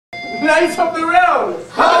Knights of the Round!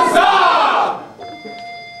 Huzzah!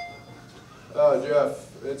 Jeff,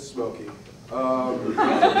 it's Smokey.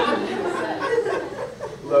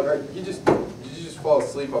 Look, did you just fall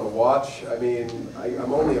asleep on the watch? I mean,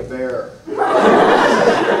 I'm only a bear. There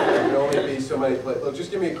can only be so many places. Look, just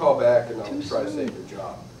give me a call back and I'll try to save your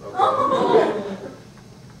job. Okay?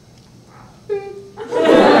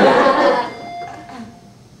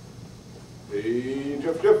 Hey,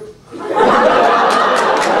 Jeff.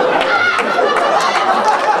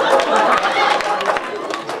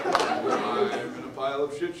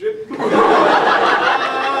 Of shit. I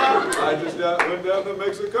just went down to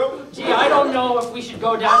Mexico. Gee, I don't know if we should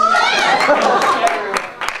go down to Mexico.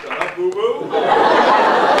 Shut up, boo-boo.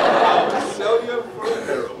 I'll sell you for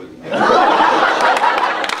heroin. Anyway,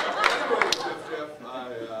 Jeff,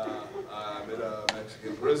 I'm in a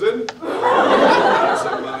Mexican prison. Got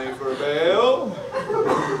some money for bail.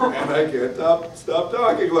 And I can't stop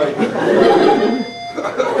talking like that.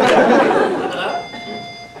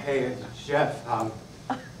 Hey, Jeff,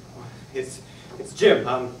 it's Jim.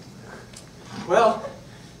 Well,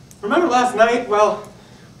 remember last night? Well,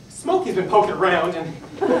 Smokey's been poking around, and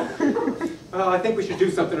well, I think we should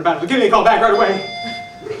do something about it. So give me a call back right away.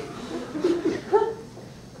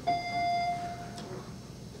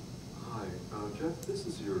 Hi, Jeff. This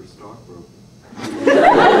is your stockbroker.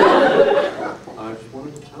 I just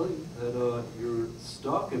wanted to tell you that your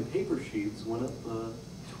stock and paper sheets went up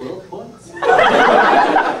 12 points.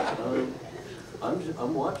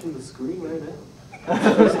 I'm watching the screen right now.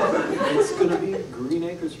 It's going to be Green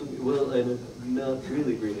Acres from, well, and not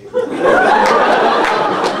really Green Acres.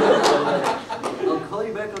 I'll call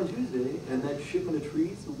you back on Tuesday, and that shipment of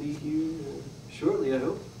trees will be here shortly, I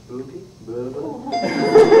hope. Okay, bye-bye.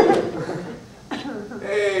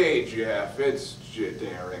 Hey, Jeff, it's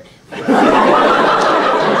Derek. It's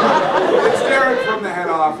Derek from the head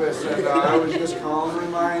office, and I was just calling to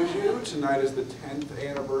remind you, tonight is the 10th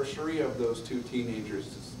anniversary of those two teenagers'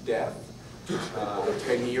 death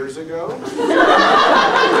 10 years ago.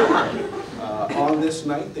 On this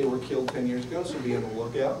night, they were killed 10 years ago, so be on the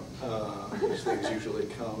lookout. These things usually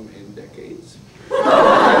come in decades. So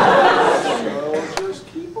just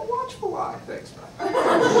keep a watchful eye. Thanks, bye.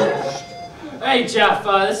 Hey, Jeff,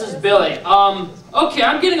 this is Billy. Okay,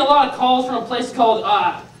 I'm getting a lot of calls from a place called,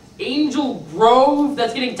 Angel Grove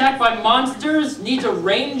that's getting attacked by monsters, needs a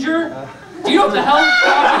ranger. Do you know what the hell I'm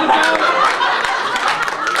talking about?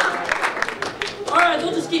 Alright,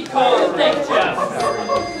 they'll just keep calling. Thanks, Jeff.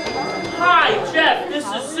 Hi, Jeff, this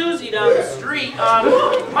is Susie down the street.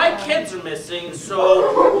 My kids are missing,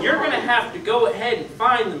 so you're gonna have to go ahead and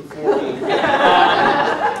find them for me.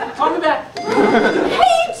 Call me back.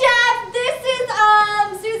 Hey, Jeff, this is,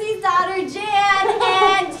 Susie's daughter, Jan,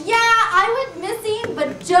 and yeah, I went missing,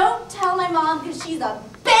 but don't tell my mom because she's a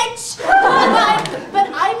bitch.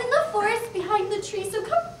 But I'm in the forest behind the tree, so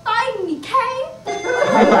come find me, Kay?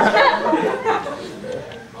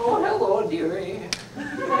 Oh, hello, dearie.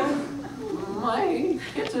 My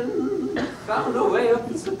kitten found a way up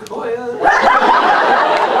the sequoia.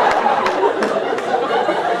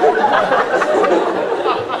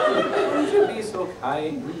 Would you be so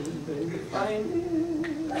kind and find me?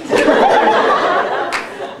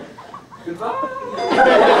 Goodbye.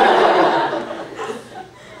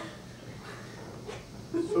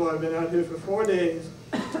 So I've been out here for 4 days,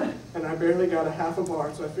 and I barely got a half a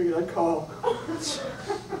bar, so I figured I'd call.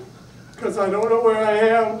 Because I don't know where I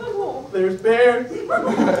am. There's bears,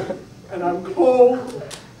 and I'm cold.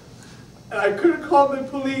 And I could have called the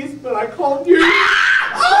police, but I called you. Hey,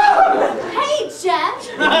 Jeff!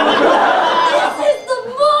 This is the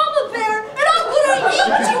mama bear, and I'm gonna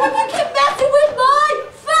eat you if you keep messing with my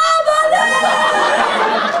family!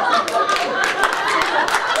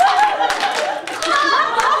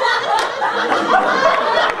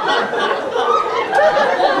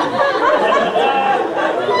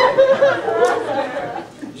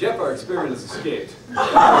 Jeff, our experiment has escaped.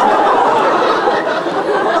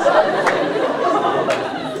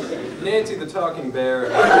 Nancy the talking bear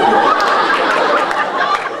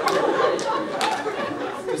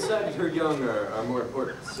decided her young are more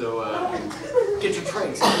important, so get your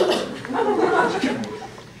tranks.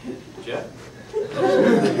 Jeff?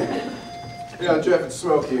 Yeah, Jeff, it's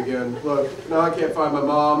Smokey again. Look, now I can't find my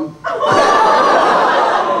mom.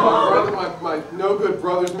 My no-good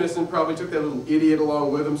brother's missing. Probably took that little idiot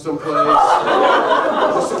along with him someplace.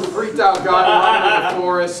 There's some freaked-out guy wandering in the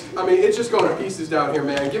forest. I mean, it's just going to pieces down here,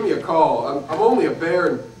 man. Give me a call. I'm only a bear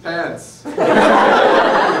in pants.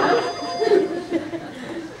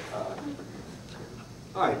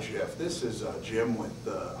 Hi, Jeff. This is Jim with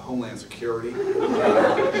Homeland Security.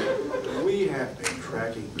 We have been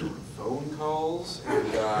tracking your phone calls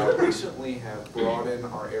and recently have brought in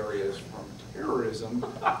our areas from terrorism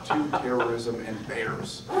to terrorism and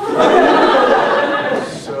bears.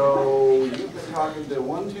 So you've been talking to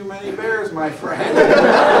one too many bears, my friend.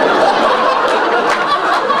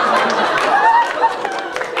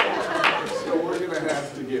 So we're going to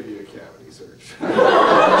have to give you a cavity search.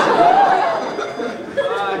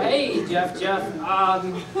 Hey, Jeff.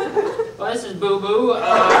 Well, this is Boo Boo.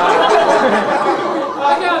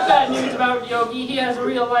 I got bad news about Yogi. He has a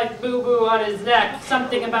real-life Boo Boo on his neck.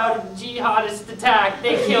 Something about a jihadist attack.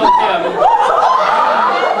 They killed him.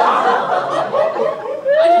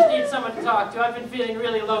 I just need someone to talk to. I've been feeling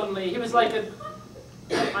really lonely. He was like a...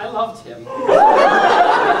 I loved him.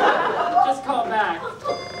 Just call back.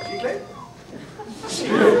 Hey,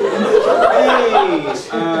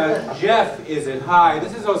 Jeff isn't. Hi,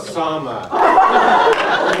 this is Osama.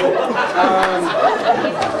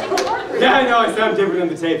 Yeah, I know, I sound different on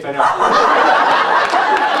the tapes, I know.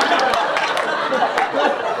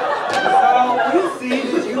 So, we see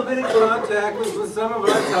that you've been in contact with some of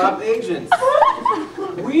our top agents.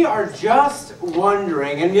 We are just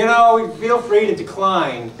wondering, and you know, feel free to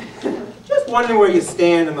decline, just wondering where you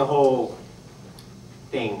stand in the whole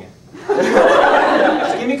thing.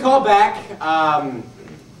 Just give me a call back.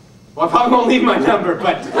 Well, I probably won't leave my number,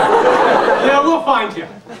 but yeah, we'll find you.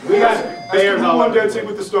 We got bears all over. Dancing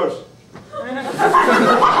with the Stars.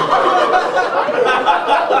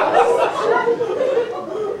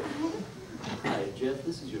 Hi, Jeff,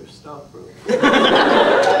 this is your stockbroker.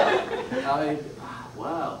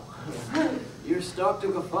 Wow. Your stock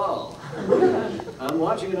took a fall. I'm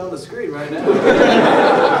watching it on the screen right now.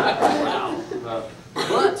 Wow.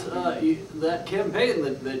 But that campaign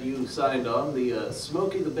that you signed on, the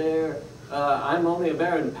Smokey the Bear, I'm Only a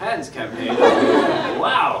Bear in Pants campaign.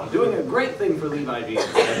 Wow, doing a great thing for Levi Jeans.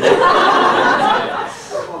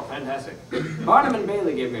 Oh, fantastic. Barnum and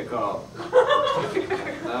Bailey gave me a call. Something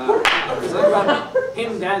about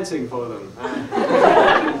him dancing for them.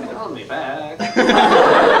 Call me back.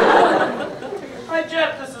 Hi,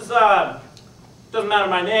 Jeff. This is, doesn't matter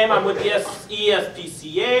my name. I'm with the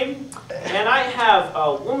ESPCA, and I have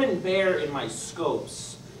a woman bear in my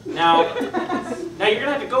scopes. Now you're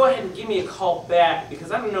gonna have to go ahead and give me a call back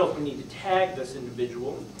because I don't know if we need to tag this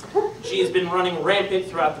individual. She has been running rampant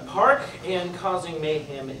throughout the park and causing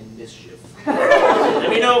mayhem and mischief. Let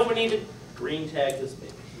me know if we need to green tag this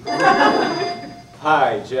baby.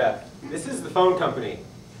 Hi, Jeff. This is the phone company.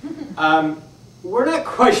 We're not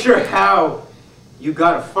quite sure how you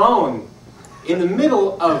got a phone in the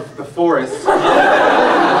middle of the forest.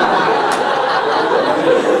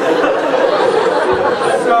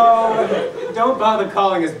 So, don't bother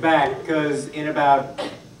calling us back, because in about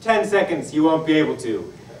 10 seconds you won't be able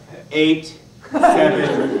to. 8,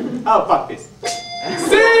 7, oh, fuck this.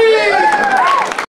 See?